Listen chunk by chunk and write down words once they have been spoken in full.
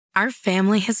Our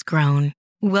family has grown.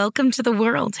 Welcome to the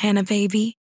world, Hannah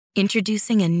baby.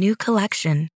 Introducing a new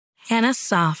collection, Hannah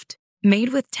Soft, made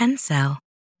with Tencel.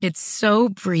 It's so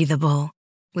breathable,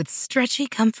 with stretchy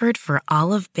comfort for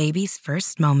all of baby's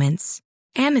first moments.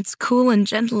 And it's cool and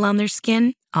gentle on their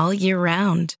skin all year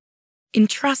round.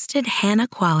 Entrusted Hannah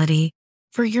quality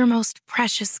for your most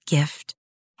precious gift.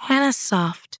 Hannah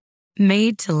Soft,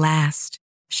 made to last.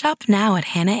 Shop now at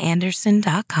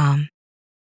hannahanderson.com.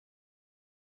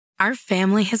 Our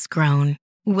family has grown.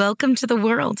 Welcome to the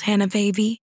world, Hannah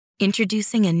baby.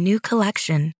 Introducing a new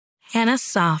collection, Hannah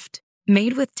Soft,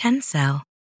 made with Tencel.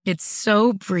 It's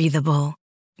so breathable,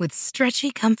 with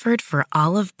stretchy comfort for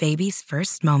all of baby's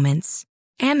first moments.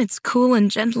 And it's cool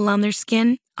and gentle on their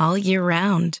skin all year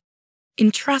round.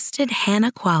 Entrusted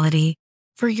Hannah quality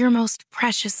for your most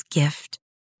precious gift.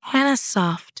 Hannah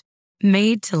Soft,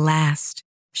 made to last.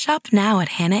 Shop now at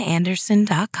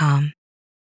hannahanderson.com.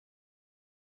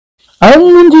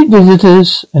 Unwanted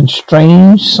visitors and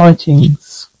strange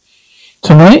sightings.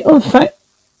 Tonight on Fate,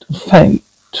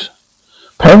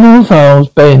 Paranormal Files,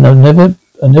 Ben, I've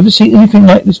never seen anything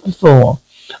like this before.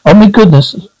 Oh my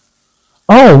goodness.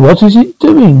 Oh, what is it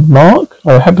doing, Mark?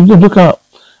 I happened to look up.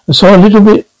 I saw a little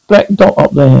bit black dot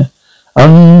up there.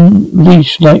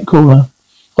 Unleashed Nightcrawler.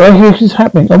 What the heck is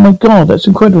happening? Oh my god, that's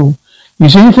incredible. You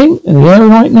see anything in the air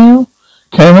right now?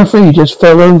 Camera 3 just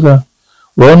fell over.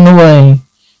 We're on the way.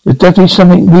 There's definitely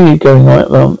something weird going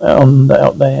on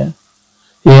out there.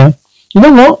 Yeah. You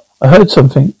know what? I heard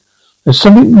something. There's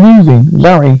something moving.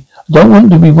 Larry, I don't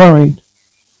want to be worried.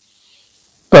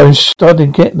 But I'm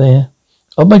starting to get there.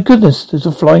 Oh my goodness, there's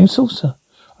a flying saucer.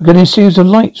 I'm getting a series of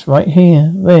lights right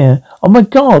here, there. Oh my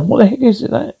god, what the heck is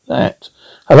it that?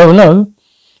 Hello?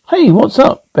 Hey, what's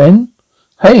up, Ben?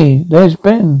 Hey, there's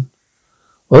Ben.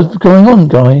 What's going on,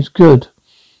 guys? Good.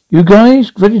 You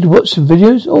guys ready to watch some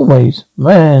videos? Always.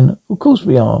 Man, of course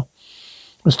we are.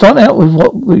 We'll start out with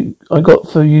what I got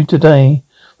for you today.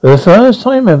 For the first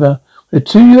time ever, the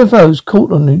two UFOs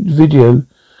caught on the video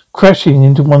crashing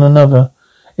into one another.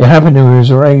 It happened to an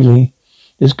Israeli.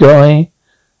 This guy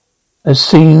had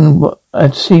seen one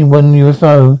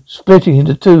UFO splitting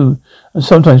into two and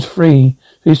sometimes three.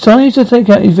 So he decides to take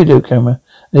out his video camera.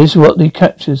 And this is what he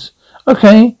captures.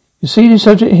 Okay, you see this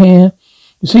object here?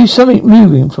 You see something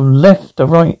moving from left to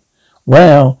right.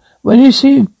 Wow. And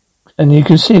you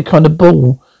can see a kind of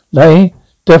ball.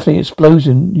 Definitely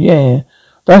explosion. Yeah.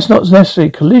 That's not necessarily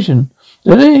a collision.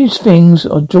 These things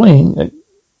are joining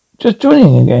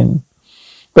again.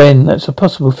 Ben, that's a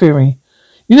possible theory.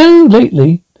 You know,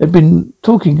 lately, they've been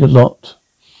talking a lot.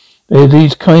 They're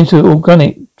these kinds of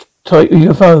organic type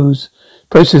UFOs.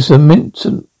 Process of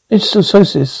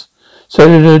mitosis,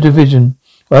 cellular division.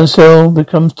 One cell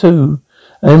becomes two.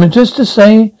 And is it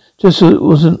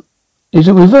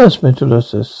reverse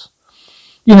mitosis?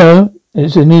 You know,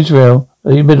 it's in Israel,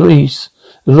 the Middle East.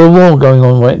 There's a war going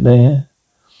on right there.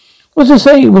 What's to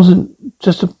say it wasn't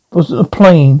a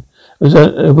plane?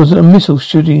 It wasn't a missile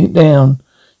shooting it down.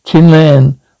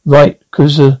 Chinland, right,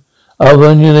 because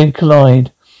when they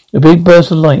collide. A big burst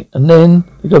of light, and then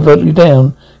they go vertically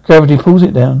down. Gravity pulls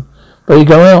it down. But you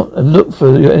go out and look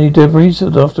for any debris after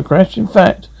the crash. In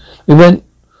fact, we went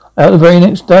out the very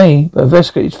next day, but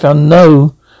investigators found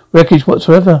no wreckage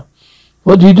whatsoever.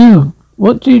 What do you do?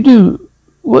 What do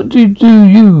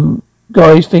you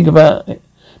guys think about it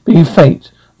being fate,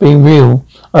 being real?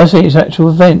 I say it's an actual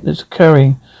event that's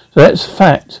occurring, so that's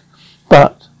fact.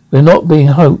 But we're not being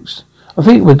hoaxed. I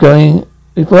think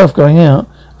it's worth going out.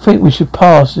 I think we should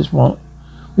pass this one.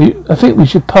 I think we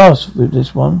should pass with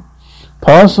this one.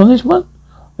 Pass on this one?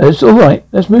 It's alright,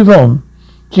 let's move on.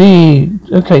 Gee,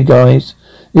 okay guys.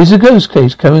 There's a ghost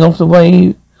case coming off the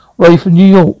way from New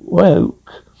York. Well,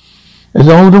 there's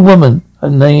an older woman. Her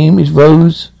name is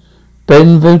Rose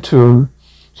Benventure.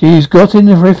 She's got in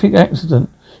a horrific accident.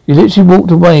 She literally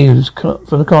walked away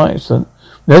from the car accident.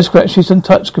 No scratches and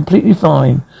touched completely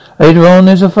fine. Later on,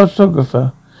 there's a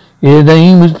photographer. Her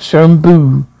name was Sharon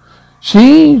Boo.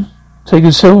 She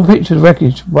taken several pictures of the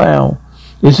wreckage. Wow.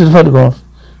 This is a photograph.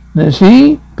 Now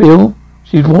she'd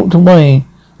walked away.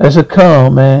 That's a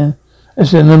car, man.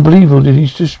 That's unbelievable that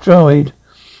he's destroyed.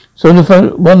 So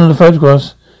one of the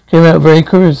photographs came out very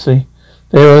curiously.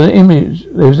 There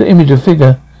was an image of a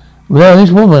figure. Now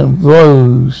this woman,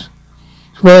 Rose,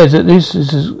 swears that this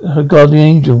is her guardian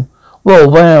angel. Whoa,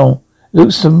 wow. It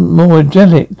looks more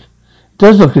angelic. It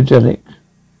does look angelic.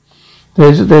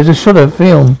 There's a shot of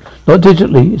film, not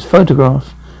digitally, it's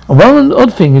photographed. And one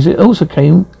odd thing is it also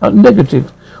came out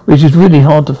negative, which is really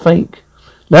hard to fake.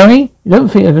 Larry, you don't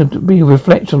think it's going to be a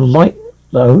reflection of light,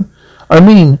 though? I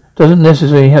mean, doesn't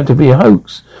necessarily have to be a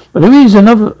hoax. But there is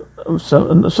another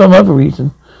some other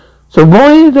reason. So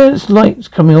why are there lights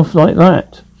coming off like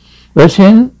that?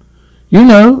 Russian, you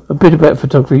know a bit about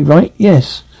photography, right?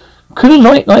 Yes. Could a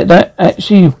light like that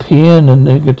actually appear in a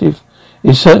negative?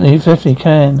 It definitely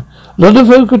can. A lot of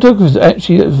photographers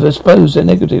actually expose their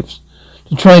negatives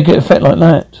to try and get an effect like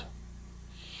that.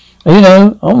 And I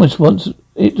almost want to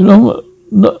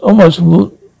not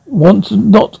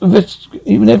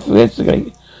even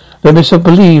investigate. Let myself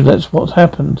believe that's what's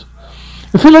happened.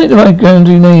 I feel like the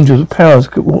guardian angels of powers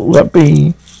could what that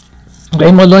be?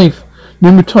 In my life,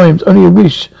 numerous times, only a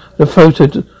wish the photo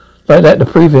like that to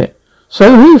prove it.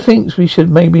 So who thinks we should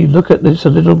maybe look at this a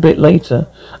little bit later?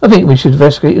 I think we should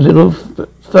investigate a little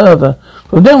further.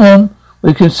 From now on,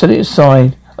 we can set it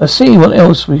aside. I see what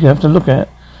else we have to look at.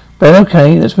 But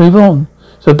okay, let's move on.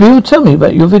 So Bill, tell me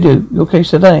about your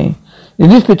case today. In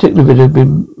this particular video, I've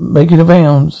been making the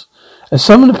rounds at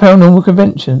some of the paranormal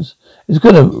conventions. It's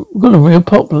got a real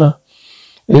popular.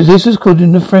 This was called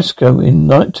in the fresco in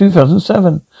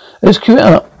 2007. Let's cue it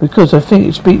up because I think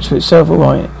it speaks for itself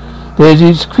alright. There's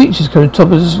these creatures coming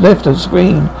top of the left of the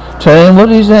screen. Trying, what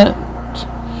is that?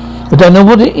 I don't know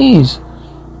what it is.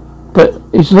 But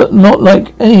it's not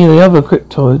like any of the other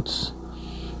cryptoids.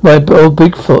 Like or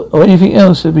Bigfoot or anything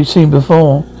else that we've seen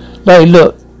before. Hey,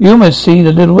 look, you almost see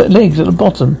the little legs at the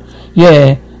bottom.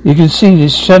 Yeah, you can see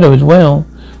this shadow as well.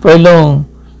 Very long.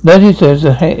 Notice it has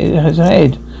a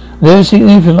head. I've never seen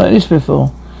anything like this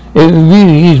before. It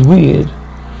really is weird.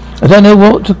 I don't know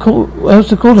what else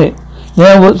to call it.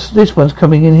 Now this one's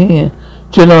coming in here.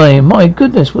 July. My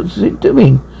goodness, what's it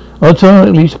doing?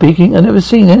 Automatically speaking, I've never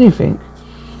seen anything.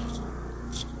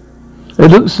 It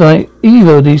looks like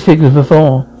either of these figures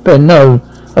before. But no,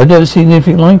 I've never seen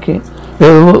anything like it.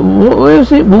 Where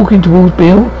is it walking towards,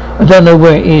 Bill? I don't know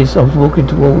where it is I was walking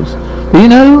towards.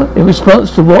 But in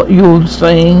response to what you're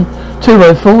saying, too,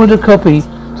 I forwarded a copy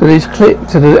to this clip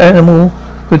to the animal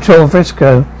control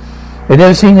fresco. I've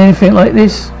never seen anything like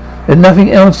this. There's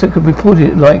nothing else that could be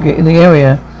reported like it in the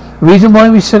area. The reason why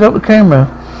we set up the camera,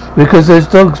 because there's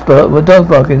dog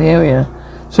bark in the area.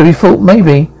 So we thought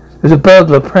maybe there's a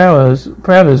burglar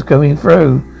prowlers going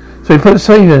through. So he put a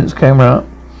surveillance camera up.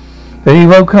 Then he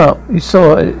woke up. He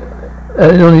saw it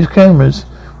on his cameras.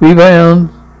 We round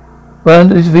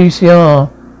his VCR.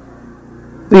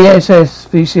 VSS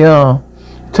VCR.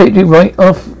 Taped it right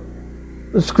off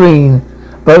the screen.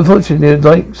 But unfortunately, it was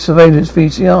like surveillance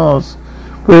VCRs.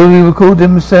 Where we recorded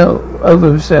over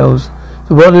themselves.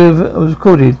 So what was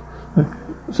recorded?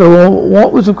 So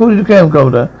what was recorded to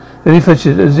camcorder? Then he fetched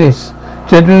it as this.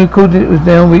 Gentleman recorded it was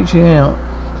now reaching out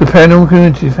to the paranormal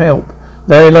community for help.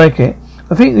 They like it.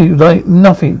 I think we like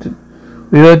nothing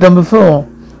we've ever done before.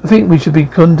 I think we should be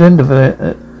contender for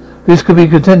it. This could be a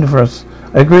contender for us.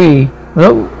 I agree.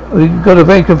 Well, we've got a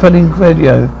very compelling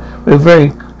video. We have a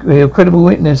credible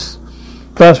witness.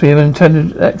 Plus we have an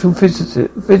actual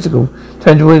physical,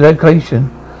 tangible location.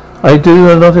 I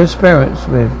do a lot of experiments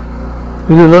with.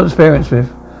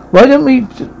 Why don't we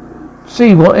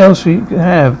see what else we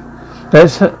have?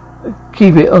 Let's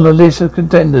keep it on the list of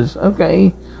contenders.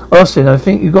 Okay. Austin, I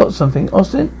think you got something.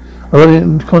 Austin? I got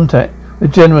in contact with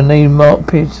a gentleman named Mark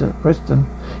Preston.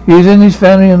 He was in his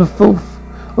family on the 4th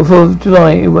of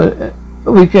July. It was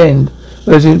a weekend.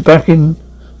 This happened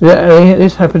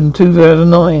in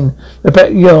 2009. The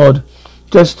backyard.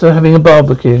 Just having a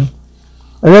barbecue.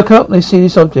 I look up and they see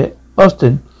this object.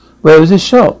 Austin, where was this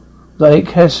shot? Lake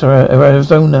Hessa,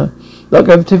 Arizona. Like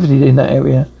activity in that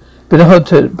area. Been a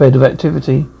hotbed of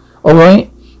activity.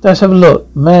 Alright, let's have a look.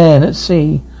 Man, let's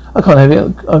see. I can't have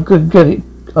it. I could get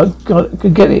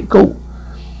it caught.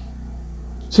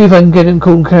 See if I can get it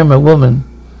caught on camera, woman.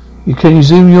 Can you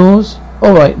zoom yours?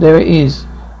 Alright, there it is.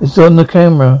 It's on the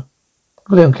camera.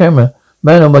 Got it on camera.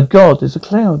 Man, oh my god, there's a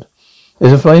cloud.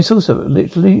 There's a flying saucer,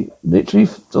 literally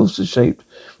saucer shaped.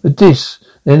 The disc,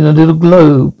 then a little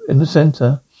globe in the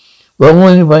center.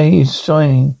 One way is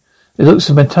shining. It looks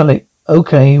metallic.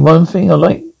 Okay, one thing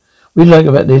we like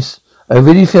about this. I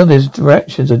really feel these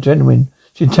directions are genuine.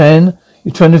 Chitan,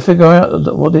 you're trying to figure out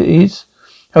what it is?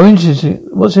 How interesting.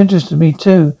 What's interested me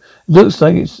too, it looks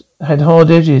like it's had hard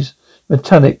edges,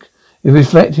 metallic, it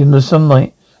reflecting the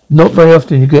sunlight. Not very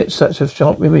often you get such a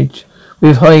sharp image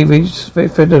with high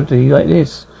fidelity like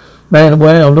this. Man,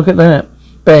 wow, look at that.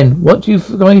 Ben, what do you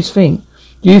guys think?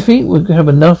 Do you think we have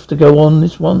enough to go on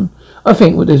this one? I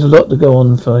think there's a lot to go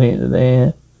on for here and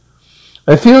there.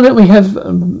 I feel that we have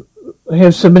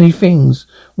so many things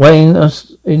weighing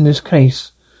us in this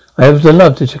case. I have the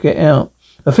love to check it out.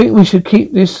 I think we should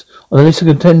keep this on the list of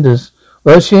contenders.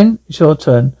 Roshin, it's your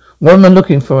turn. What am I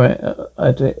looking for it?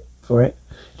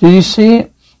 Did you see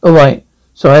it? Alright,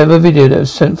 so I have a video that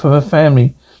was sent from a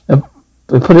family. Now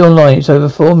We put it online. It's over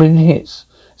 4 million hits.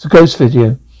 It's a ghost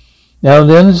video. Now,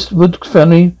 the Underwood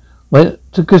family went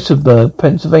to Gettysburg,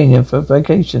 Pennsylvania for a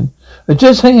vacation. They're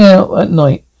just hanging out at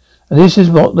night. And this is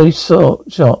what they shot.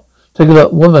 Take a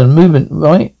look. Woman, movement,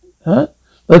 right? Huh?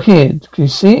 Look here. Can you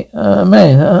see it?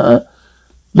 Man,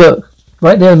 look.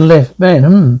 Right there on the left.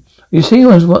 Man, You see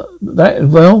that?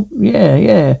 Well,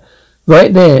 yeah.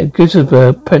 Right there,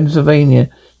 Gettysburg, Pennsylvania.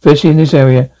 Especially in this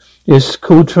area. This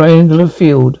called triangular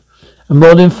field. And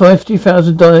more than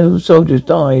 50,000 soldiers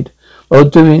died while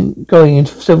going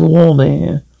into civil war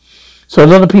there. So a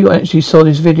lot of people actually saw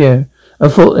this video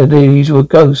and thought that these were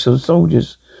ghosts of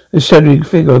soldiers. A shadowy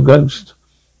figure of ghost.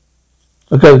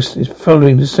 A ghost is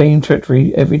following the same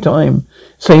trajectory every time.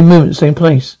 Same movement, same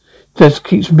place. Just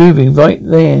keeps moving right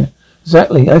there.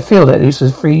 Exactly. I feel that it's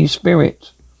a free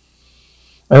spirit.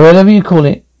 And whatever you call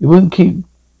it, you wouldn't keep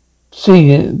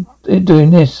seeing it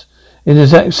doing this in the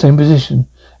exact same position.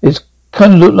 It's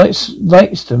kind of looked like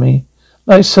lights to me.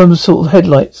 Like some sort of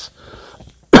headlights.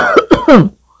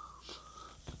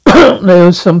 There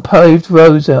was some paved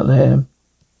roads out there.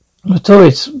 The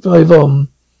tourists drive on.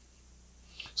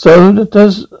 So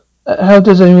how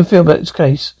does anyone feel about this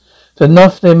case? If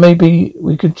enough, then maybe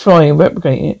we could try and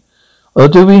replicate it. Or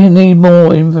do we need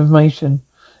more information?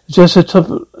 It's not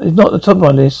the top of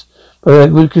my list, but I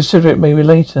would consider it maybe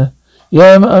later.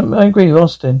 Yeah, I agree with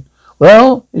Austin.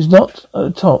 Well, it's not at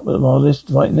the top of my list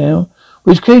right now.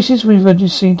 Which cases we've already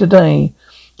seen today?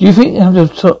 Do you think you have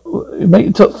to make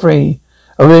the top 3?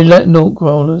 I really like Nork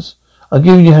Rollers. I'll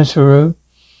give you Hasaru.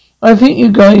 I think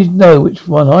you guys know which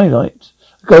one I liked.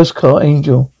 Ghost Car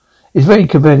Angel. It's a very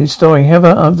compelling story.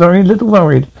 However, I'm very little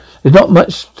worried. There's not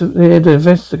much here to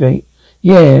investigate.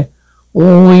 Yeah,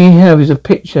 all we have is a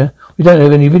picture. We don't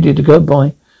have any video to go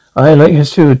by. I like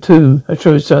Hasaru too.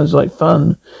 Hasaru sounds like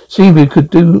fun. Seems we could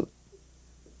do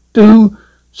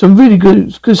some really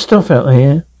good stuff out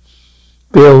here.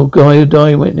 Bill, guy who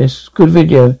died witness. Good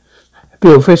video.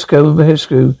 Bill, Frisco with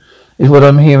Frisco is what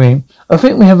I'm hearing. I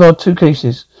think we have our 2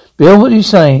 cases. Bill, what do you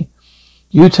say?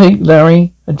 You take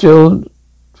Larry and Joe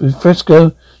with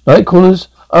Frisco, night callers.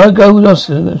 I'll go with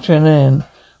Austin and Shannon.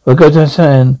 We'll go to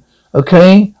Hassan.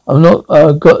 Okay?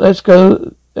 Let's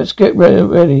go. Let's get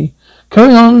ready.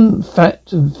 Coming on,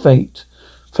 fact and fate.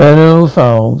 Final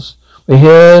Fowls. We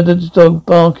heard the dog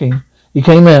barking. He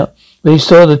came out, but he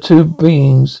saw the 2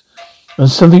 beings and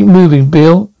something moving.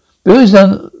 Bill is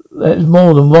done. There's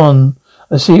more than one.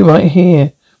 I see it right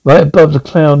here, right above the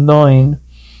cloud 9.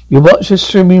 You watch us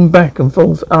streaming back and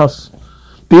forth us.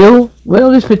 Bill,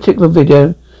 well, this particular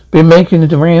video been making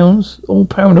the rounds, all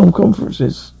paranormal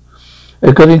conferences.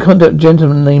 I got in contact with a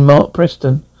gentleman named Mark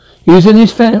Preston. He was in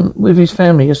with his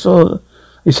family. You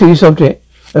see this object.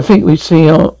 I think we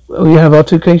have our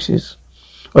 2 cases.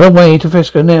 On our way to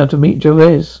Fresco now to meet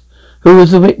Jerez, who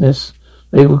was the witness.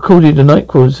 They recorded the night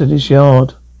callers at his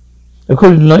yard.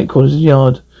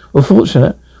 Well,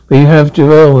 fortunate, we have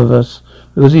Joelle with us,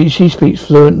 because she speaks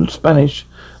fluent Spanish,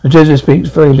 and Joseph speaks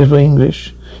very little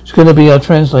English. She's going to be our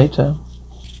translator.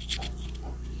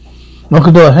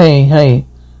 Knock-a-door, hey,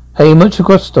 mucho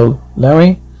gusto,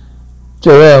 Larry.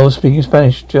 Joelle speaking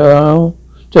Spanish.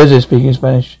 Joseph speaking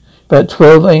Spanish. About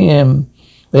 12 a.m.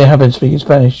 they happened speaking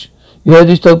Spanish. You heard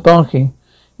this dog barking.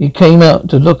 He came out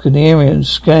to look in the area and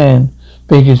scan,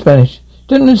 speaking Spanish.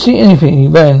 Didn't see anything. He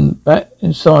ran back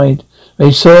inside.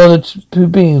 They saw the 2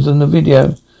 beings on the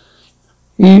video.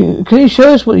 Can you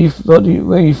show us where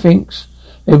he thinks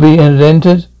they had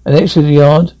entered and exited the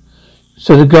yard?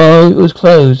 So the gate was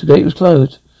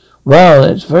closed. Wow,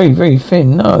 that's very, very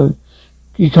thin. No,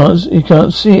 you can't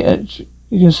see it.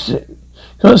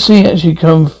 Can't see it actually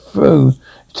come through.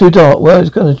 It's too dark. Well, it's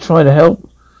going to try to help.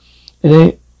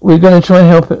 We're going to try and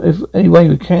help it any way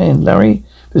we can, Larry.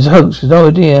 There's a hoax. There's no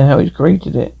idea how he's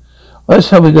created it. Well, that's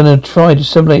how we're going to try to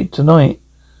simulate tonight.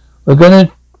 We're going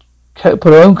to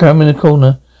put our own camera in the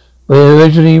corner where it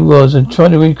originally was and try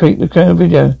to recreate the camera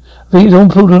video. I think it's all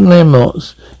pulled on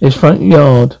landmarks in his front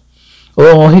yard.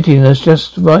 Or hitting us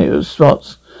just right at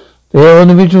spots. They are on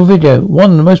the original video.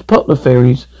 One of the most popular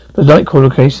theories, the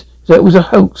Nightcrawler case, is that it was a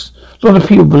hoax. A lot of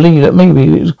people believe that maybe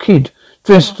it was a kid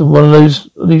dressed as one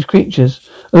of these creatures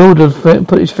in order to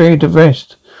put his theory to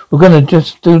rest. We're going to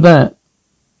just do that.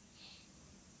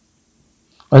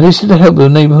 And this is the help of the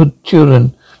neighbourhood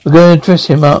children. We're going to dress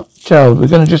him up, child. We're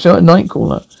going to dress him up a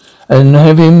Nightcrawler and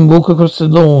have him walk across the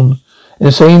lawn in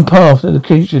the same path that the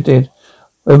creature did.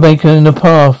 We're making a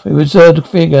path. We observe the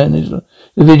figure and the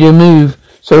video move.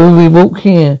 So when we walk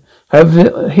here, have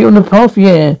it here on the path,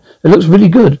 yeah, it looks really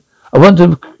good. I want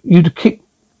you to kick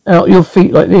out your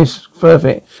feet like this.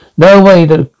 Perfect. No way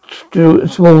that a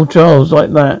small child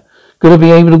like that Gotta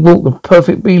be able to walk a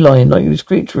perfect beeline like this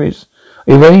creature is.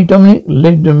 Are you ready, Dominic?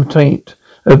 Imitate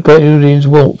a Brazilian's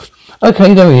walk.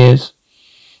 Okay, there he is.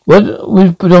 What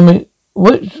with Dominic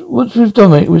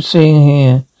we're seeing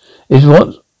here is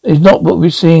not what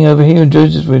we're seeing over here in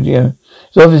Joseph's video.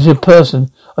 It's obviously a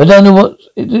person. I don't know what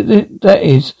that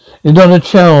is. It's not a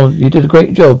child. You did a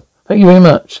great job. Thank you very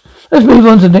much. Let's move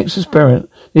on to the next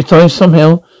experiment. This time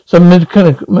somehow some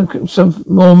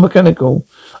more mechanical.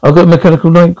 I've got a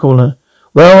mechanical night caller.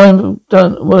 Well,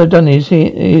 what I've done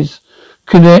is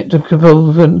connect and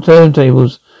control the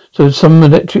turntables to some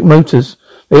electric motors.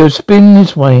 They will spin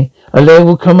this way, a layer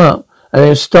will come up, and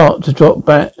they'll start to drop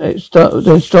back.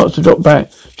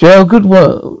 Joe, good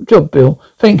job, Bill.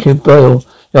 Thank you, Bill.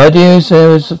 The idea is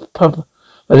there's a puppet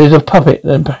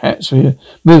that perhaps we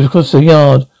move across the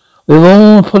yard. With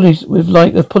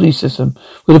the pulley system,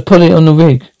 with a pulley on the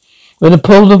rig. We're going to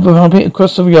pull the puppet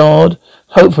across the yard.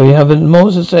 Hopefully have a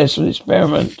more successful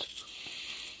experiment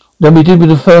than we did with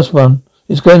the first one.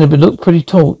 It's going to look pretty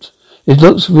taut. It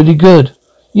looks really good.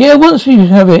 Yeah, once we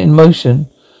have it in motion,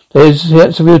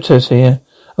 that's a real test here.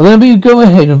 I'm going to go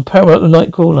ahead and power up the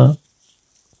night caller.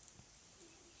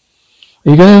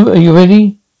 Are you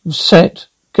ready? Set.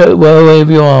 Go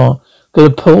wherever you are.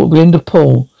 Begin to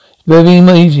pull. It's very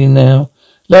amazing now.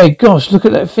 Like, gosh, look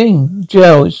at that thing.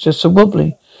 Joe, it's just so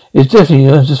wobbly. It's definitely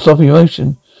a sloppy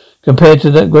motion compared to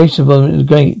that graceful moment at the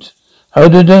gate. How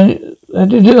did it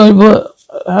work?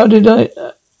 I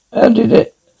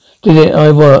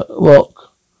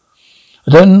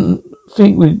don't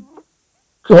think we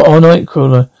got our night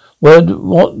crawler. What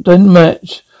didn't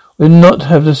match would not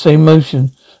have the same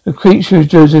motion. The creature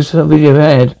Joseph's video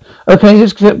had. Okay,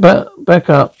 let's get back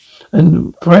up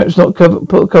and perhaps not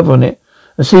put a cover on it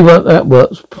and see what that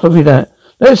works. Probably that.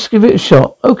 Let's give it a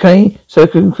shot. Okay,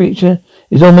 circling creature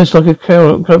is almost like a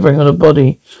covering on a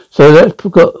body. So I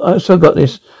got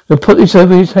this. We'll put this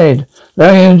over his head.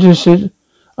 Larry, I'm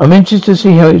interested to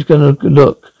see how it's going to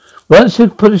look. Once you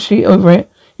put a sheet over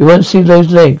it, you won't see those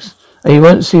legs and you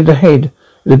won't see the head.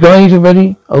 If the guys are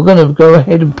ready, I'm going to go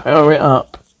ahead and power it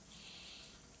up.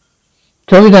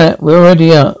 Copy that. We're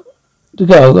already up to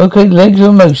go. Okay, legs are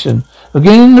in motion.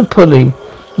 Beginning the pulley.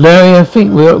 Larry, I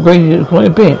think we're upgrading it quite a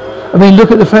bit. I mean,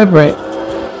 look at the fabric.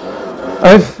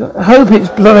 I hope it's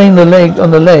blowing the leg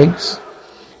on the legs.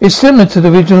 It's similar to the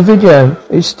original video.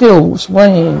 It's still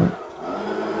swaying.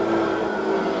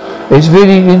 It's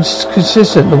really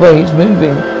inconsistent the way it's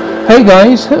moving. Hey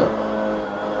guys,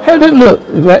 how did it look?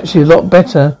 It's actually a lot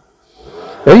better.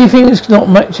 The only thing that's not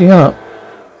matching up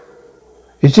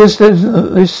is just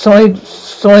this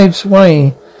side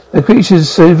sway. The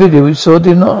creature's video we saw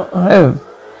did not have.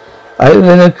 What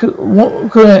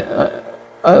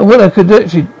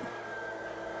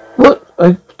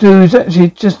I do is actually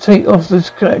just take off this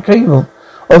cable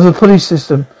of the pulley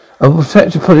system and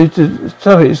attach the pulley to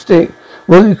turret stick,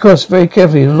 work across very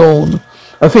carefully the lawn.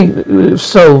 I think it would have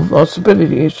solved our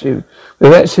stability issue. We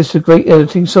have access to great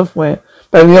editing software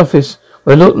back in the office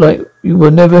where it looked like you were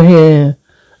never here.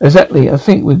 Exactly, I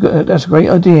think that's a great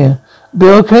idea. Be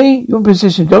okay? You're in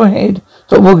position. Go ahead.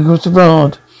 Stop walking across the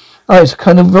yard. It's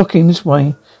kind of rocking this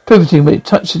way, pivoting when it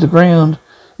touches the ground.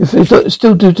 If it's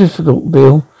still too difficult,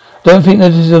 Bill, don't think that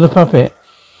this is the puppet.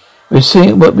 We're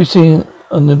seeing what we're seeing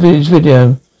on the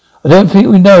video. I don't think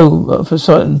we know for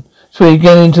certain. So we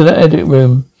get into the edit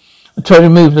room. I try to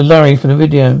remove the Larry from the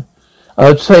video.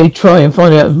 I'd say try and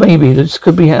find out if maybe this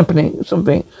could be happening.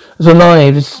 Something is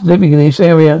alive. It's living in this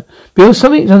area. Bill,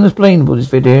 something's unexplainable. This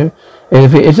video. And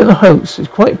if it isn't a hoax, it's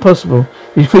quite possible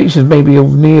these creatures may be all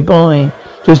nearby.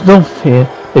 Just north here,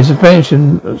 there's a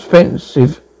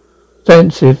expensive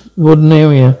wooden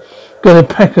area. Gonna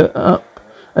pack it up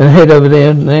and head over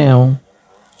there now.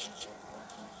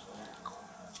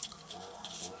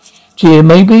 Gee,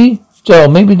 maybe, Joel,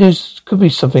 maybe there's could be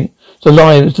something. It's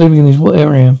alive that's living in this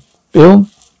area. Bill,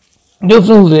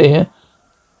 nothing over there.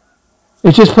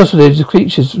 It's just possible the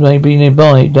creatures may be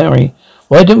nearby, Larry.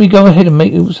 Why don't we go ahead and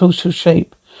make it social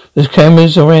shape? There's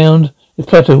cameras around the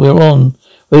plateau we're on.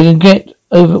 We can get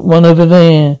one over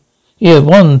there. Yeah,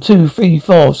 1, 2, 3,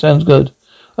 4. Sounds good.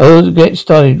 I'll get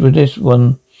started with this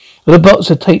one. With a box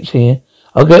of tapes here.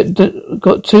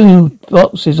 Got 2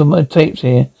 boxes of my tapes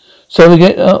here. So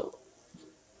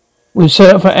we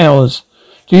set up for hours.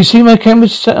 Do you see my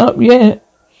cameras set up yet?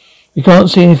 We can't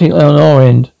see anything on our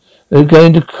end. We're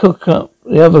going to cook up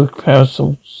the other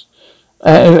parcels.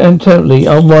 And totally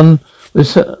on one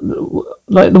with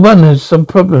like the one has some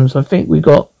problems. I think we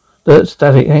got the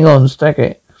static. Hang on, stack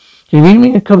it. Can you read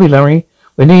me a copy, Larry?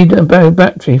 We need a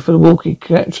battery for the walkie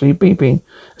actually beeping.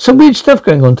 Some weird stuff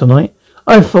going on tonight.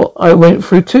 I thought I went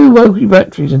through 2 walkie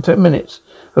batteries in 10 minutes.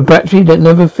 A battery that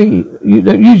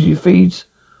that usually feeds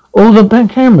all the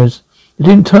back cameras. It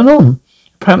didn't turn on.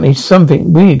 Apparently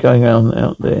something weird going on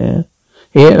out there.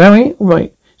 Here, Larry?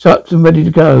 Right. It's up and ready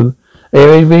to go.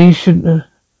 It really shouldn't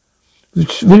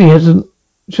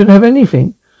have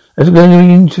anything that's going to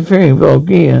be interfering with our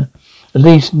gear. At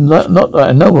least not that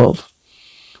I know of.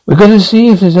 We're going to see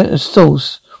if there's a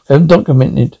source we haven't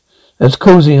documented that's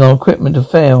causing our equipment to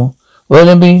fail. Well,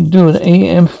 then we do an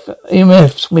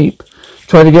EMF sweep.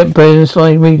 Try to get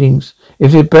baseline readings.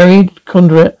 If they're buried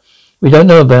conduit we don't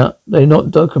know about, they're not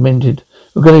documented.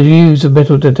 We're going to use a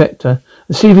metal detector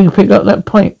and see if we can pick up that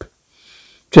pipe.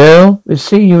 Joe, we'll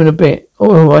see you in a bit.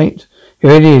 All right.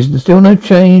 Here it is. There's still no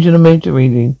change in the meter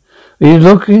reading. We're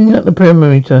looking at the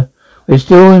perimeter. We're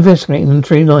still investigating the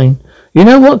tree line. You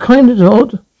know what kind of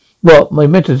odd? What? My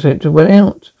metal detector went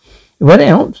out. It went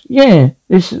out? Yeah.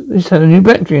 This had a new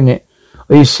battery in it.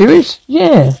 Are you serious?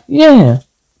 Yeah.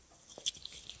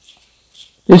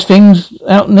 This thing's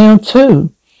out now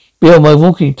too. Bill, my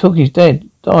walkie-talkie's died.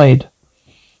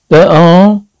 There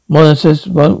are monitors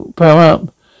won't power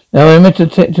up. Now my metal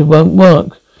detector won't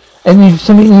work.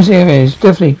 Something in this area is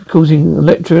definitely causing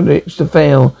electrolytes to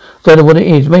fail. Don't know what it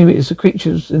is. Maybe it's the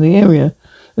creatures in the area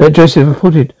that Joseph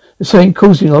reported. There's something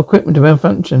causing our equipment to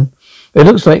malfunction. It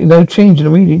looks like no change in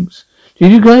the readings.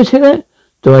 Did you guys hear that?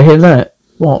 Do I hear that?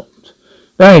 What?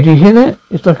 Larry, do you hear that?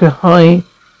 It's like a high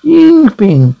ying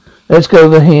bing. Let's go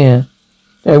over here.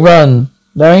 Now run.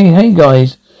 Larry, hey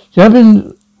guys. Did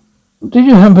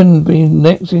you happen to be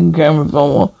next in camera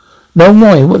for? No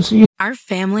way. What's the... Our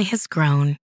family has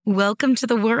grown. Welcome to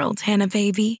the world, Hannah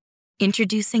baby.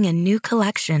 Introducing a new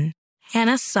collection,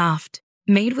 Hannah Soft,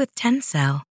 made with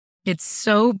Tencel. It's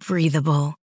so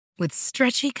breathable, with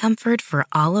stretchy comfort for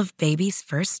all of baby's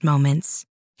first moments.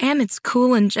 And it's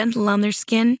cool and gentle on their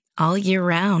skin all year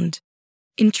round.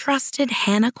 Entrusted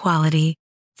Hannah quality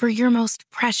for your most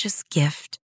precious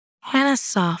gift. Hannah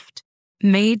Soft,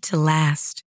 made to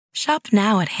last. Shop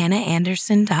now at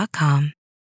hannahanderson.com.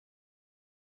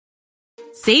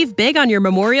 Save big on your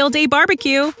Memorial Day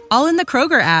barbecue, all in the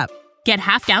Kroger app. Get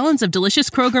half gallons of delicious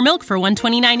Kroger milk for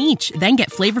 $1.29 each. Then get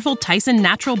flavorful Tyson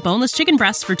natural boneless chicken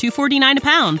breasts for $2.49 a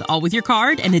pound, all with your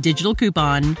card and a digital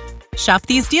coupon. Shop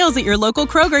these deals at your local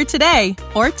Kroger today,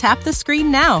 or tap the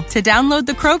screen now to download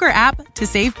the Kroger app to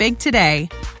save big today.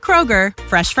 Kroger,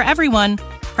 fresh for everyone.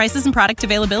 Prices and product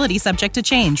availability subject to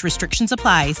change. Restrictions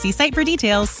apply. See site for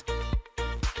details.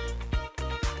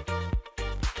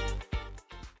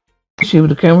 See what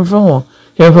the camera for?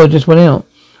 Camera just went out.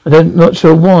 Not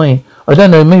sure why. I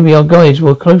don't know. Maybe our guys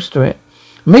were close to it.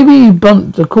 Maybe you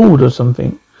bumped the cord or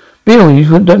something. Bill, you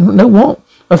don't know what?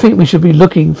 I think we should be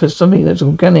looking for something that's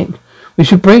organic. We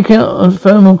should break out a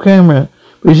thermal camera.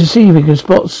 We should see if we can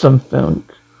spot something.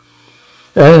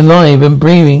 Alive and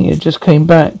breathing. It just came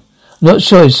back. I'm not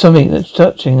sure it's something that's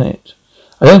touching it.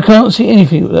 Can't see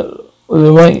anything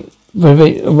right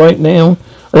now.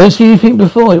 I don't see anything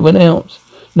before it went out.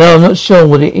 No, I'm not sure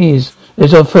what it is.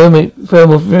 It's our thermal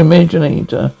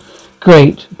imaginator.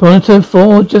 Great. Monitor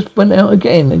 4 just went out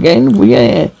again. Again? Well,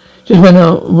 yeah. Just went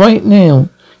out right now.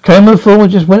 Camera 4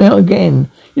 just went out again.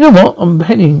 You know what? I'm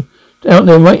heading out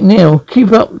there right now.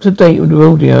 Keep up to date with the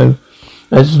audio.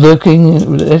 That's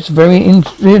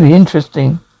really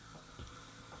interesting.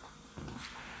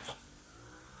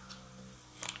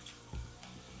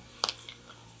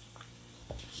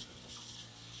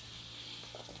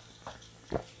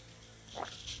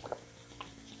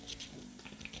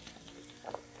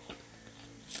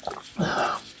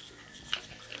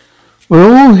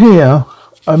 We're all here.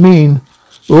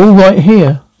 We're all right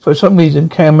here. For some reason,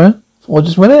 camera 4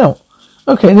 just went out.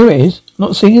 Okay, there it is.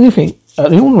 Not seeing anything out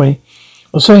of the ordinary.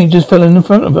 Or something just fell in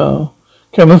front of our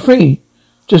camera 3.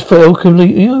 Just fell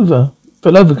completely over.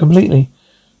 Fell over completely.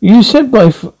 You said by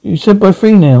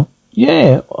 3 now.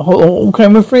 Yeah, all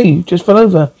camera 3 just fell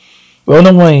over. We're on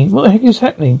our way. What the heck is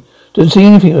happening? Don't see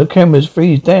anything. The camera's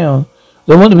freeze down.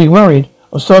 Don't want to be worried.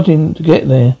 I'm starting to get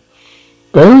there.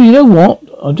 Bro, you know what?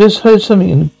 I just heard something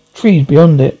in the trees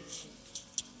beyond it.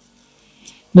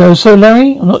 No, so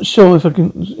Larry, I'm not sure if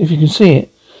you can see it.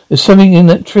 There's something in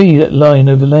that tree, that line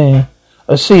over there.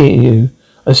 I see it,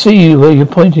 I see you where you're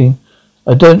pointing.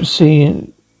 I don't see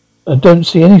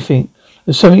anything.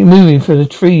 There's something moving through the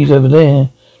trees over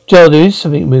there. Joe, there is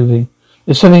something moving.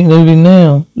 There's something moving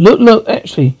now. Look,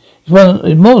 actually. It's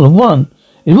more than one.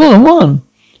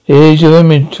 Here's your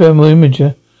thermal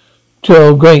imager.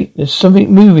 Joe, great. There's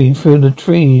something moving through the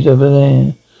trees over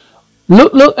there.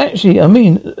 Look, actually,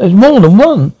 there's more than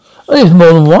one. Oh, there's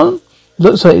more than one.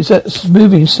 Looks like it's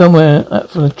moving somewhere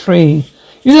up from the tree.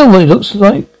 You know what it looks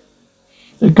like?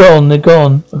 They're gone. I've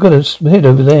got to head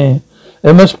over there.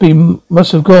 They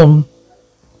must have gone.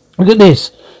 Look at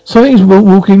this. Something's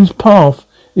walking his path.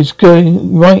 It's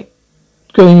going right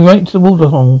to the water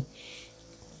hole.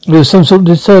 There's some sort of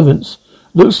disturbance.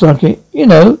 Looks like it,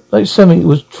 like something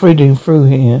was threading through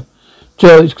here.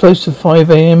 Joe, it's close to 5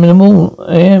 a.m. in the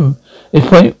morning.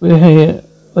 It's like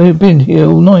we've been here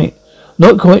all night.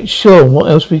 Not quite sure what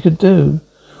else we could do.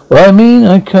 Well,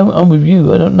 I'm with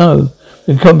you. I don't know.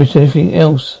 We can accomplish anything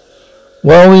else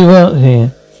while we were out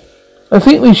here. I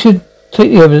think we should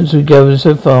take the evidence we've gathered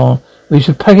so far. We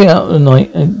should pack it out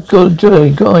tonight. And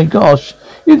gosh,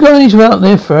 you guys were out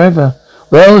there forever.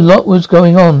 Well, a lot was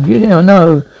going on. Yeah, I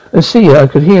know. I see it. I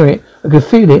could hear it. I could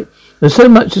feel it. There's so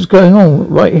much that's going on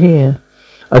right here.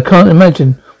 I can't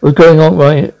imagine what's going on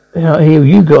right out here with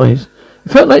you guys.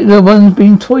 It felt like the ones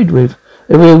being toyed with.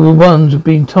 They were the ones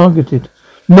being targeted.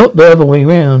 Not the other way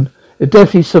round. There's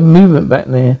definitely some movement back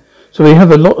there. So we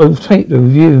have a lot of tape to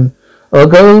review. We'll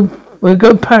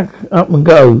go pack up and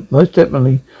go. Most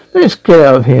definitely. Let's get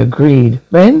out of here. Agreed.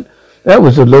 Ben? That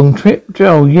was a long trip,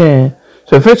 Joe. Yeah.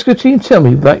 So, investigating, tell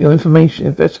me about your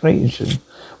investigation.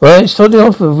 Well, it started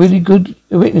off with a really good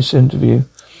witness interview.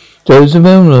 Joe's a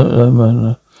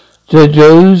murderer.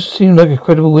 Joe seemed like a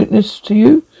credible witness to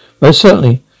you? Most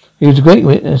certainly. He was a great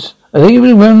witness. I think he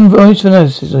would run voice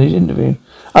analysis on his interview.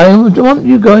 I would want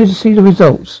you guys to see the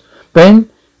results. Ben,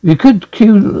 if you could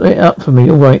cue it up for me.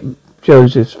 All right,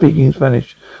 Joseph, speaking in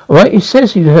Spanish. All right, he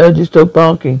says he'd heard his dog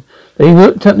barking. Then he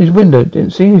looked out his window,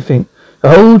 didn't see anything.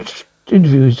 The whole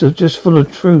interview is just full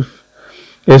of truth.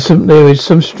 There is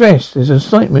some stress. There's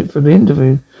excitement for the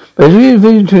interview. But as we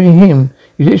were interviewing him,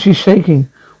 he's literally shaking.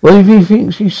 What if he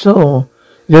thinks he saw?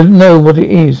 He doesn't know what it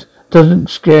is. It doesn't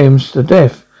scare him to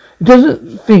death. He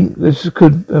doesn't think this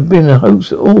could have been a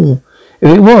hoax at all.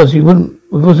 If it was, he wasn't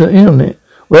in on it.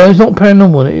 Well, it's not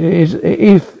paranormal. It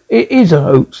is a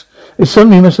hoax. It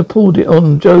suddenly must have pulled it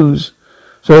on Joe's.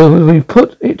 So we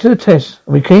put it to the test,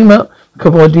 and we came up with a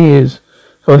couple of ideas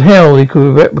on how we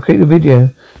could replicate the video.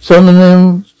 Some of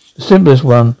them, the simplest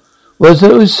one, was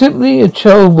that it was simply a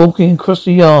child walking across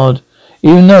the yard.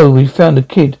 Even though we found a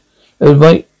kid that was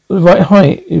the right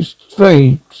height, it was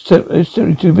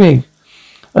simply too big.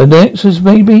 And the next was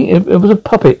maybe it was a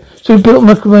puppet. So we built a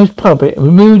microphone puppet and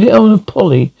we moved it on a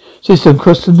pulley system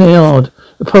across the yard.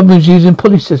 The problem with using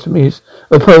pulley system is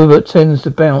a puppet tends to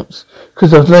bounce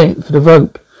because of length for the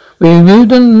rope. We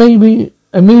moved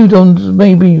on to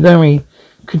maybe Larry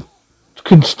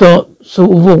could start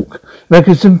sort of walk.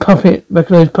 Recognised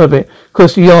puppet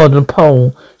across the yard on a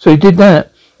pole. So he did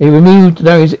that. He removed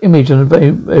Larry's image on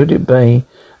the bay.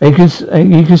 And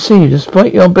you can see,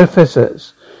 despite your best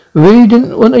efforts, we really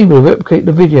didn't want able to replicate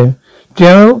the video.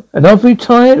 Gerald, and after we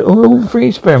tried all 3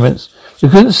 experiments, we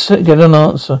couldn't get an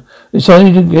answer. We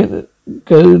decided to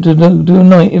go to do a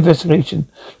night investigation.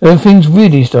 Then things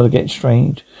really started getting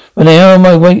strange. When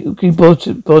my walkie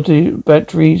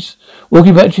batteries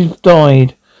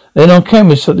died, then our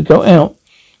cameras started to go out,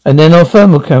 and then our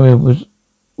thermal camera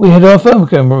we had our thermal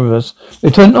camera with us. We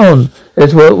turned on.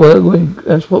 That's what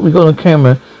we got on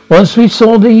camera. Once we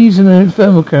saw these in the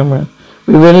thermal camera,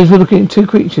 we realized we were looking at 2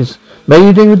 creatures.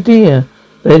 Maybe they were deer.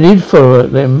 They did follow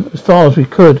them as far as we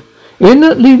could. In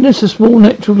that leading us a small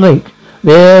natural lake.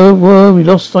 There we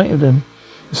lost sight of them.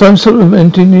 Some sort of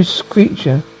indigenous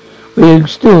creature we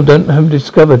still don't have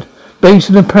discovered.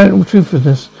 Based on apparent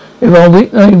truthfulness, if our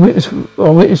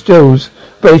witness Joe's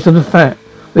based on the fact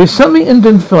there's something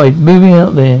identified moving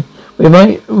out there.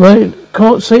 We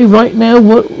can't say right now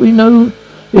what we know.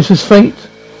 This was fate.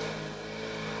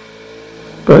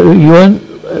 But you weren't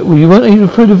able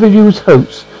to prove the video was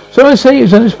hoax. So I say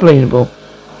it's unexplainable.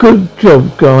 Good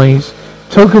job, guys.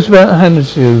 Talk us about Hannah.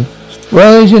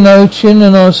 Well, as you know, Chin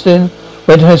and Austin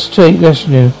went to hesitate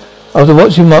yesterday after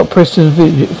watching Mark Preston's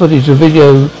footage of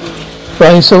video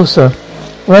flying saucer.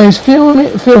 Well, he's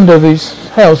filmed over his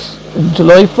house on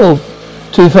July 4th,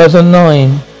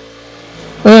 2009.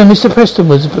 Well, Mr. Preston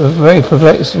was very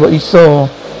perplexed at what he saw.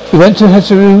 He went to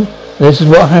Hatteru, and this is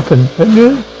what happened.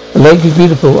 Hatteru? The lake is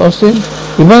beautiful. Austin,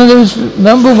 in one of those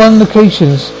 #1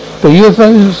 locations for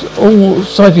UFOs, all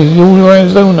sightings all around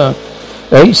Arizona.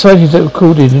 The 8 sightings that were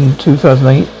recorded in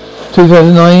 2008,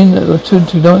 2009, there were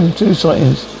 292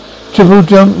 sightings. Triple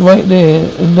jump right there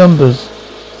in numbers.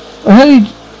 How are you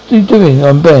doing?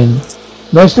 I'm Ben.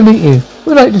 Nice to meet you.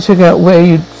 We'd like to check out where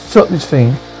you shot this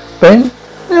thing. Ben,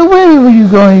 now what were you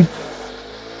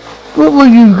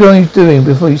guys doing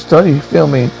before you started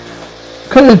filming?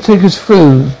 Kind of take us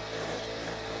through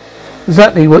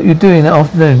exactly what you're doing that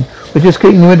afternoon. We're just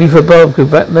getting ready for a barbecue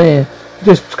back there,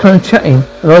 just kind of chatting,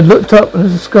 and I looked up into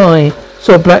the sky,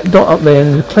 saw a black dot up there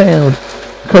in the cloud.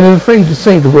 Kind of afraid to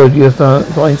say the word UFO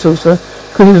flying saucer.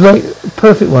 because it's like a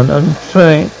perfect one. I'm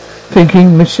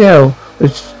thinking Michelle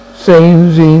was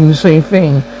saying the same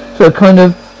thing. So kind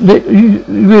of,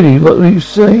 really, what were you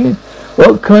saying?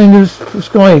 What kind of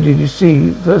sky did you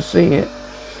first see it?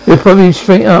 It's probably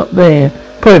straight up there,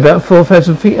 probably about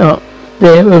 4,000 feet up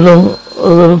there along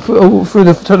through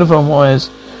the telephone wires.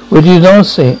 Where did you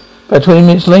last see it? About 20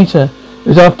 minutes later, it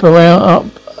was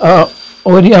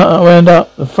already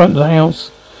up the front of the house,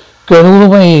 going all the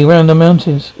way around the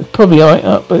mountains. It's probably right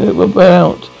up, but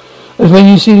about as when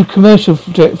you see the commercial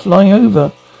jet flying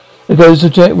over. It goes the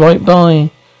jet right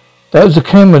by. That was the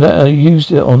camera that I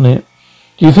used it on it.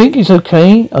 Do you think it's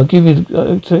okay? I'll give you,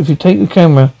 if you take the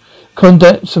camera,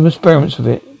 conduct some experiments with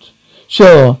it.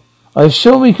 Sure. I'm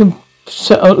sure we can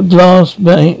set up the glass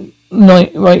night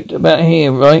right about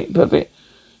here, right? Perfect.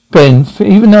 Ben,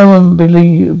 even though I don't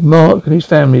believe Mark and his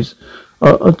family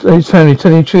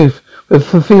telling the truth, but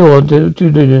fulfill our due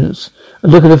diligence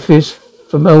and look at the fish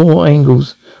from all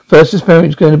angles. First experiment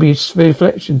is going to be a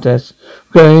reflection test.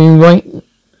 Going right. What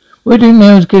we're doing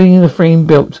now is getting the frame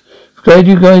built. Glad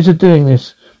you guys are doing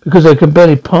this because I can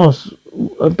barely pass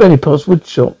wood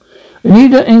shop. I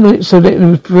need to angle it so that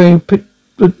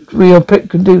the real pit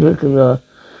can do look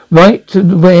right to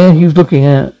where he's looking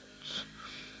out.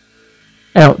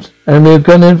 And we're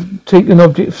going to take an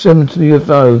object similar to the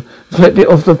UFO, reflect it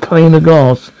off the plane of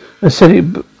glass, and set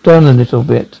it down a little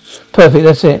bit. Perfect.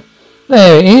 That's it.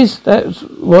 There it is. That's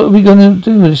what are we going to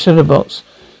do with the shadow box?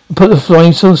 Put the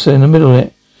flying saucer in the middle of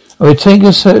it. And we take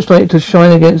a searchlight to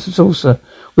shine against the saucer,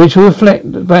 which will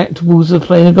reflect back towards the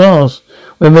plane of glass.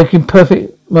 We're making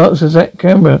perfect marks as that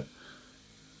camera.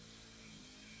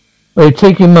 We're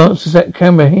taking marks as that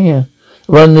camera here.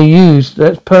 The one they used.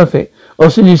 That's perfect.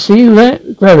 Also, you see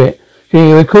that? Grab it. Can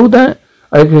you record that?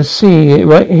 I can see it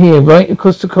right here, right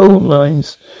across the cold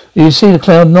lines. You see the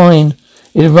cloud 9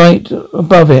 is right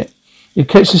above it. You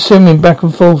catch the simmering back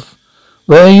and forth.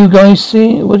 Where are you guys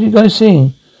seeing? What are you guys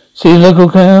seeing? See the local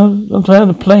cloud? The cloud,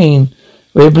 the plane,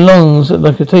 where it belongs,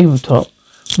 like a tabletop.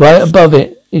 Right above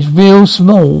it. It's real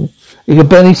small. You can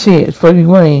barely see it. It's floating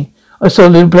away. I saw a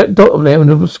little black dot up there when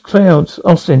there was clouds.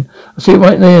 Austin. I see it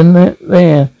right there and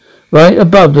there. Right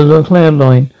above the little cloud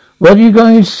line. What are you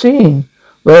guys seeing?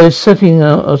 Well, it's setting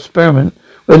out an experiment.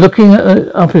 We're looking at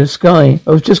it up in the sky.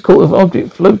 I was just caught with an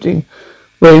object floating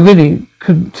where you really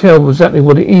couldn't tell exactly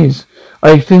what it is.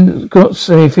 I didn't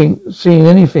seeing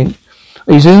anything.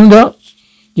 Are you zoomed up?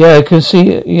 Yeah, I can see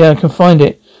it. Yeah, I can find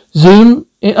it. Zoom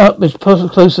it up as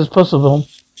close as possible.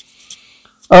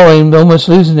 Oh, I'm almost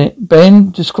losing it. Ben,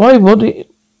 describe what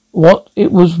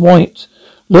it was white.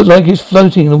 Looked like it's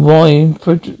floating in the wind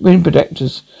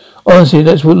projectors. Honestly,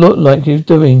 that's what it looked like he was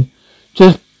doing.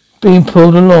 Just being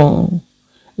pulled along.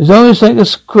 It's almost like a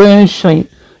square shape.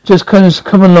 Just kind of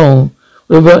come along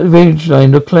with a ridge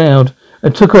line, the cloud,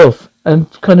 and took off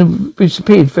and kind of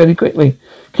disappeared fairly quickly.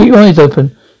 Keep your eyes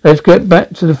open. Let's get back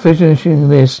to the finishing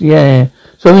this. Yeah.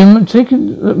 So we're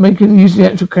use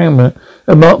the actual camera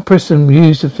that Mark Preston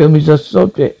used to film his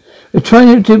object. We're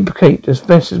trying to duplicate as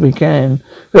best as we can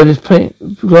through this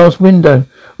glass window.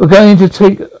 We're going to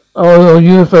take our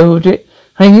UFO object,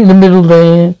 hang it in the middle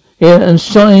there, here, and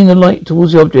shine the light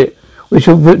towards the object, which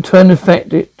will turn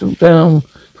effect it down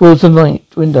towards the light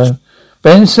window.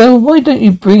 Ben, so why don't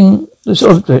you bring this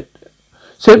object?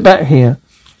 Sit back here.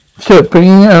 Sure,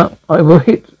 bringing it up. I will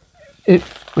hit it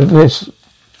with this.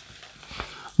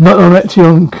 Not directly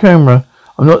on camera.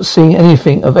 I'm not seeing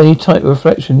anything of any type of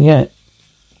reflection yet.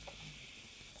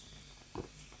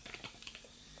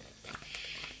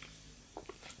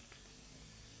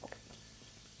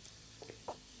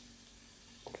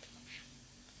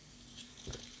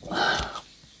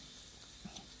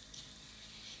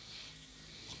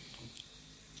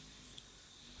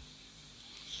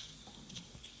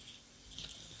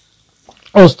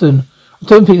 Austin, I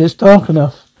don't think it's dark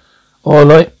enough, or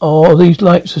these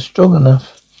lights are strong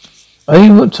enough. I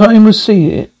think what time will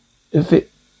see it,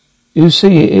 you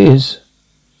see it is.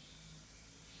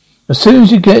 As soon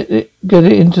as you get it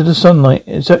into the sunlight,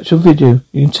 it's actual video.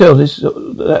 You can tell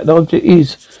that the object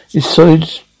is solid,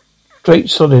 straight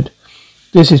solid.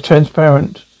 This is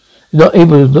transparent. You're not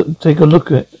able to take a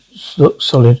look at it. It looks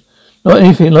solid. Not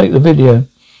anything like the video.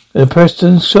 The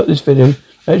person shot this video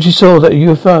actually saw that a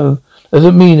UFO.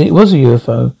 Doesn't mean it was a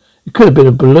UFO. It could have been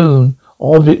a balloon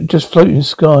or object just floating in the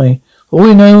sky. All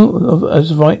we know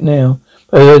as of right now.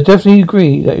 But I definitely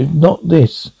agree that it's not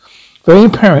this. Very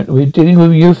apparent we're dealing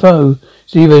with a UFO.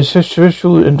 It's either a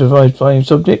extraterrestrial and devised flying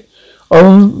object or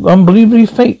an unbelievably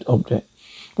fake object.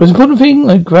 The most important thing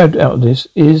I grabbed out of this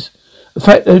is the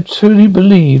fact that I truly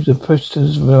believe the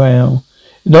Preston's morale.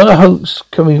 It's not a hoax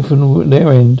coming from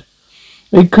their end.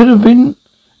 It could have been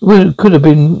It could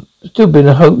have still been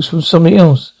a hoax from somebody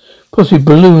else. Possibly a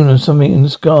balloon or something in the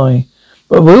sky.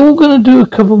 But we're all going to do a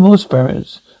couple more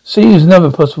experiments. See is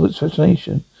another possible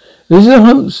explanation. This is a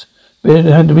hoax, but it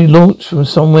had to be launched from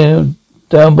somewhere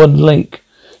down by the lake.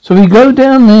 So we go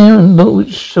down there and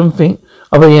launch something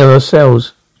up here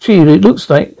ourselves. Gee, it looks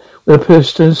like we're a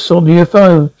person saw the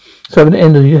UFO. So at the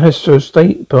end of the Hester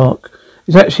State Park.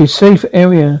 It's actually a safe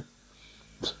area.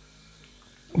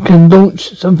 You can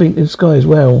launch something in the sky as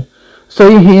well.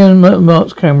 Stay here and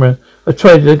Mark's camera. I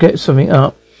tried to get something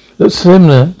up. Looks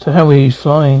similar to how he's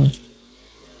flying.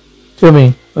 Tell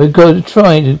me, I've got to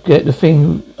try to get the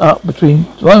thing up between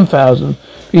 1,000 and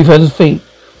 3,000 feet.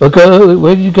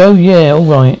 Where did you go? Yeah,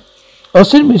 alright. I'll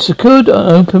send me secured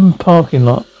an open parking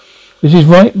lot, which is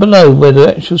right below where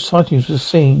the actual sightings were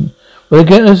seen. We're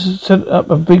going to set up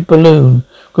a big balloon.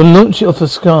 We're going to launch it off in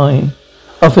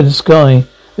the sky.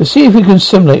 Let's see if we can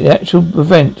simulate the actual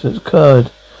event that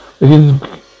occurred. We can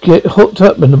get hooked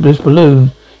up in this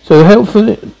balloon. So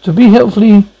hopefully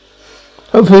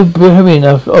heavy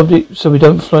enough object so we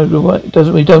don't float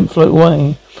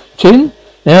away. Chin?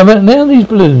 Now these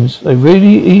balloons, they're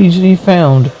really easily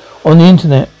found on the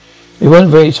internet. They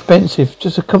weren't very expensive,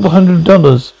 just a couple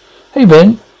 $100. Hey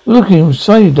Ben, we're looking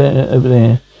inside over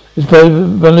there. This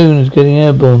balloon is getting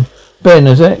airborne. Ben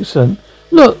is excellent.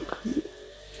 Look,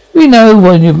 we know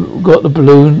when you've got the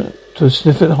balloon to a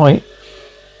significant height,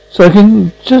 so I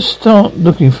can just start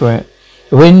looking for it.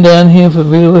 The wind down here for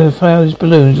real how these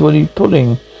balloons, what are you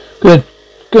pulling? Going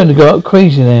to go up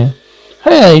crazy there.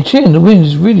 Hey, Chin, the wind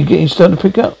is really starting to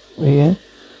pick up here.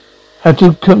 Had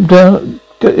to come down.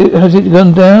 Has it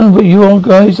gone down where you all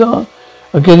guys are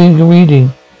getting a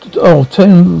reading?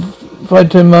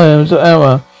 5-10 miles an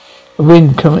hour. The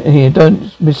wind coming here.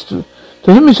 Doesn't Mr.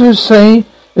 say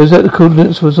is that the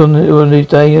coordinates was on the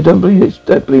day? I don't believe it's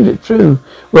true.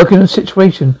 Working on a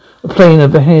situation, a plane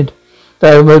overhead.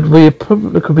 There could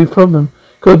be a problem.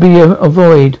 Could be a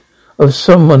void of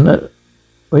someone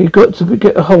where you got to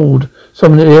get a hold.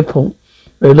 Someone at the airport.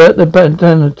 They alert the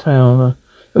bandana tower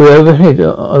overhead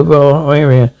over our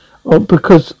area.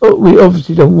 Because we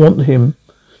obviously don't want him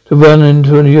to run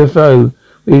into a UFO.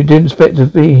 We didn't expect to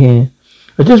be here.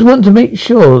 I just want to make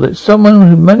sure that someone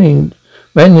who manned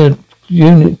the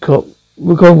unit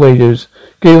raiders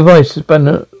can advise his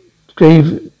banner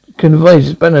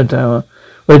tower.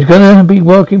 We're going to be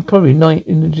working probably night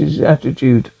in this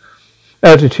altitude.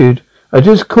 I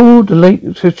just called the Lake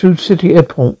Central City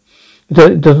Airport.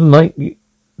 It doesn't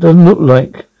look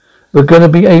like we're going to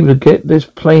be able to get this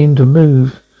plane to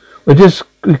move. We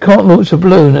can't launch a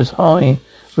balloon as high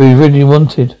as we really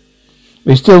wanted.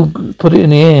 We still put it in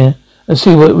the air and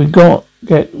see what we got.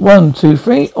 Get 1, 2,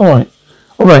 3. Alright,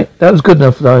 that was good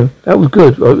enough though. That was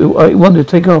good. I wanted to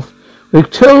take off.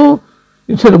 Until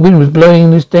the wind was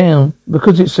blowing this down.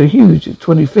 Because it's so huge, it's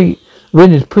 20 feet. The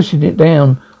wind is pushing it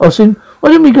down. Austin, why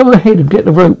don't we go ahead and get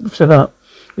the rope set up?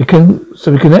 We can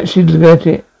actually get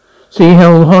it. See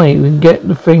how high we can get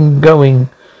the thing going.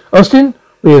 Austin,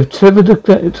 we have tethered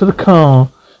it to the car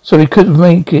so we could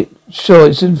make it sure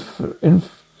it's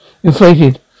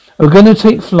inflated. We're going to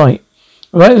take flight.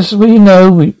 That's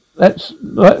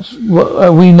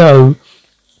what we know.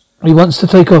 He wants to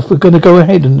take off. We're going to go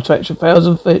ahead and attach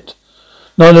 1,000 foot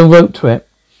nylon rope to it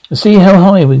and see how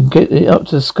high we can get it up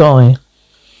to the sky.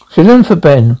 Shillen for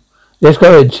Ben. Yes,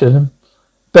 go ahead, Shillen.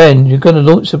 Ben, you're going to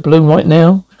launch the balloon right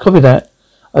now? Copy that.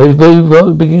 I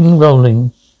will begin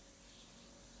rolling.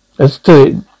 Let's do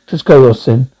it. Let's go,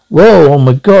 Austin. Whoa, oh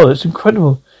my God, it's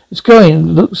incredible. It's going.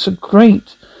 It looks so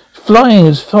great. It's flying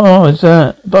as far as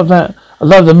that. Above that. I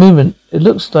love the movement. It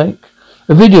looks like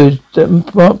the video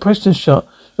that Mark Preston shot.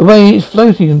 The way it's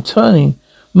floating and turning.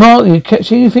 Mark, you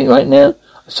catch anything right now?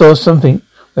 I saw something.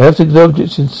 I have to get the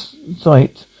objects in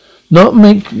sight. Not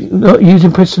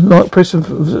using Mark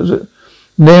Preston.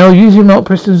 Now using Mark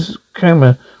Preston's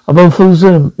camera. I'm on full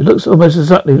zoom. It looks almost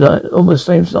exactly like almost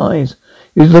same size.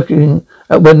 He was looking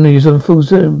at when he was on full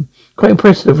zoom. Quite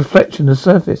impressive, the reflection of the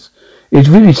surface. It's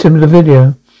really similar to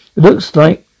video. It looks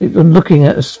like I'm looking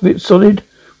at a solid,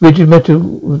 rigid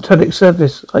metallic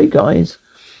surface. Hey guys,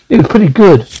 it was pretty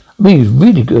good. I mean, it was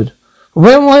really good.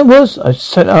 Where I was, I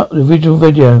set up the original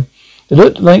video. It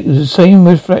looked like the same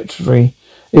reflectory.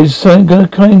 It was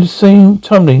kind of same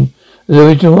tumbling as the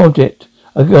original object.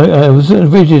 I was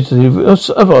rigid to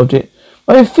the other object.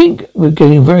 I think we're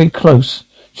getting very close.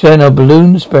 Sharing our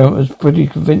balloon experiment was pretty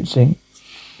convincing.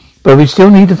 But we still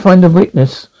need to find a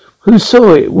witness. Who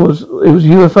saw it? It was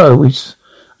UFO.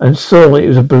 And saw it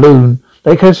was a balloon.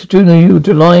 Lake Hester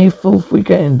July 4th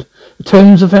weekend.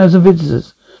 Tens of thousands of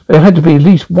visitors. There had to be at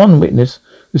least one witness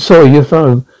who saw a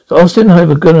UFO. So Austin and I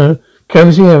were going to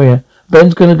Canvass the area.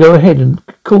 Ben's going to go ahead and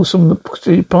call some of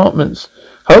the departments.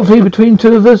 Hopefully between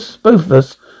both of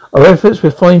us, our efforts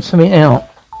will find something out.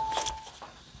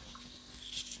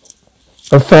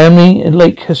 A family in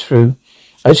Lake Hesru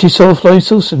actually saw a flying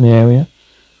saucer in the area.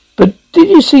 But did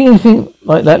you see anything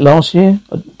like that last year?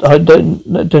 I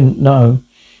didn't know.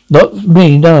 Not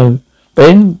me, no.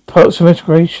 Ben, parts of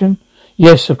investigation?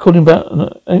 Yes, according about an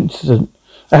incident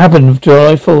that happened on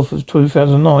July 4th of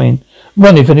 2009.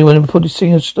 Wonder if anyone ever put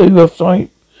seen a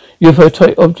UFO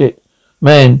type object.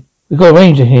 Man, we've got a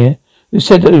ranger here who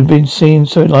said that we've been seeing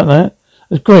something like that.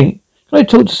 That's great. Can I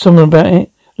talk to someone about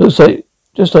it? Looks like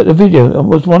just like the video. I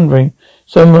was wondering,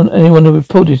 anyone who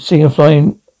reported seeing a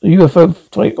flying UFO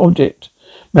type object.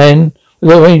 Man,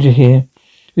 we've got a ranger here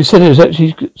who said it was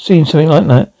actually seen something like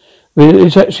that.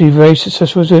 It's actually very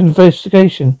successful as an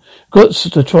investigation. Got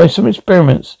to try some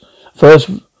experiments. First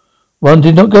one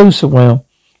did not go so well.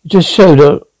 It just showed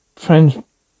up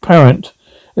transparent.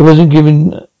 It wasn't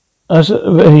giving us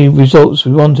any results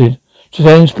we wanted.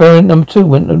 Today experiment number 2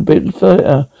 went a bit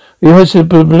further. We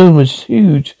hoisted a balloon was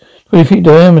huge, 20 feet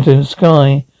diameter in the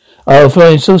sky. Our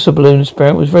flying saucer balloon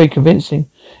experiment was very convincing.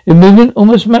 In movement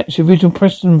almost matched the original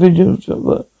Preston video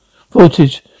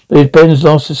footage, but it's Ben's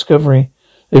last discovery.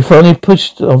 They finally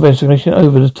pushed our investigation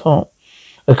over the top.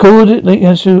 I called it Lake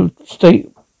Hesru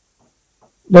State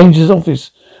Ranger's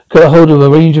office. Got a hold of a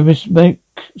ranger, Miss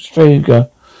Strager.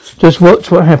 Just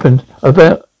watch what happened.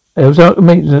 It was out the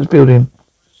maintenance building.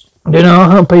 Then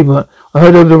I heard people. I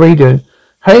heard over the radio.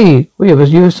 Hey, we have a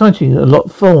UFO sighting at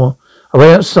lot 4. I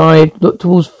went outside, looked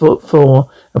towards foot 4,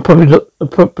 and probably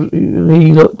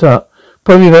looked up.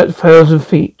 Probably about 1,000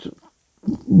 feet.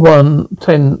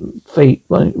 10 feet.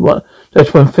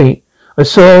 That's 1 feet. I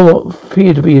saw what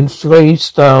appeared to be in strange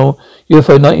style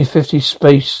UFO 1950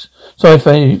 space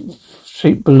sci-fi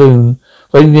shaped balloon.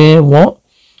 Very near what?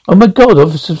 Oh my God!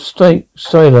 Officer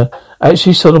Sailor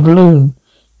actually saw the balloon.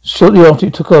 Shortly after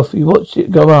it took off, he watched it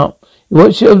go up. He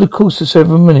watched it over the course of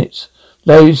several minutes.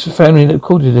 Larry's family that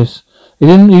recorded this. He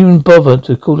didn't even bother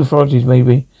to call the authorities,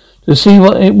 maybe, to see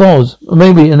what it was, or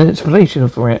maybe an explanation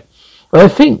for it. But I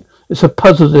think it's a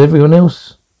puzzle to everyone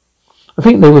else. I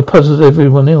think they were puzzled to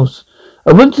everyone else.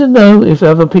 I want to know if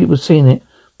other people have seen it,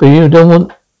 but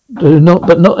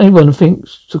not anyone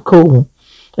thinks to call.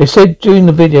 They said during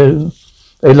the video,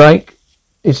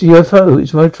 it's a UFO,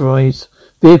 it's motorized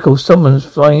vehicle, someone's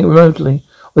flying it remotely.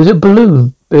 Or is it a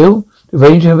balloon? Bill, the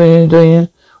ranger have any idea where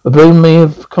a balloon may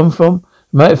have come from?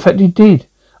 As a matter of fact, he did.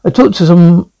 I talked to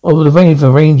some of the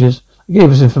rangers. They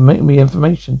gave us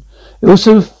information.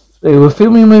 They were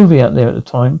filming a movie out there at the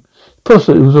time.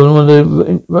 Possibly it was on one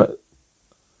of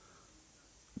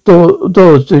the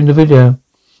doors doing the video.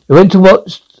 I went to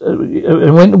watch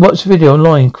the video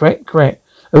online. Correct.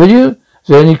 A video? Is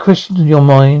there any question in your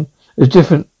mind? It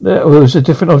was a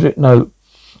different object. No.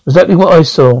 Exactly what I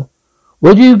saw.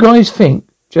 What do you guys think?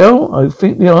 Joe, I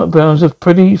think the outbounds are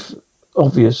pretty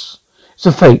obvious. It's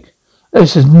a fake.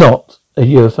 This is not a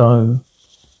UFO.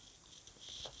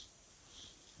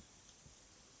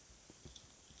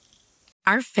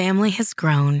 Our family has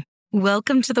grown.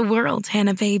 Welcome to the world,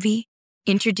 Hannah baby.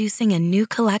 Introducing a new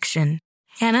collection,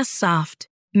 Hannah Soft,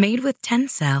 made with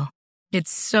Tencel.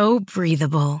 It's so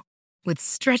breathable, with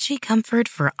stretchy comfort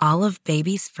for all of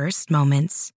baby's first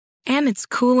moments. And it's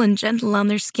cool and gentle on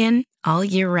their skin all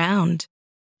year round.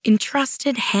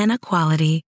 Entrusted Hannah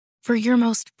quality for your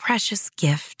most precious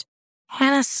gift.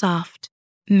 Hannah Soft,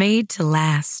 made to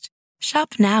last.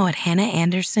 Shop now at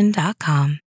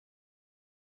hannahanderson.com.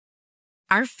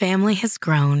 Our family has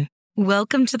grown.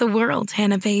 Welcome to the world,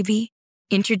 Hannah baby.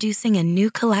 Introducing a new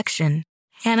collection,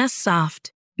 Hannah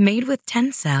Soft, made with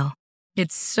Tencel.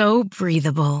 It's so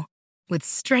breathable, with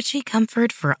stretchy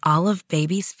comfort for all of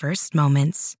baby's first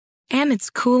moments. And it's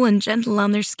cool and gentle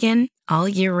on their skin all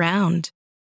year round.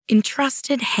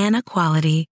 Entrusted Hannah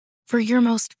quality for your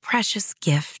most precious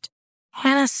gift.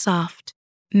 Hannah Soft,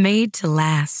 made to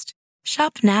last.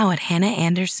 Shop now at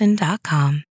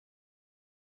hannahanderson.com.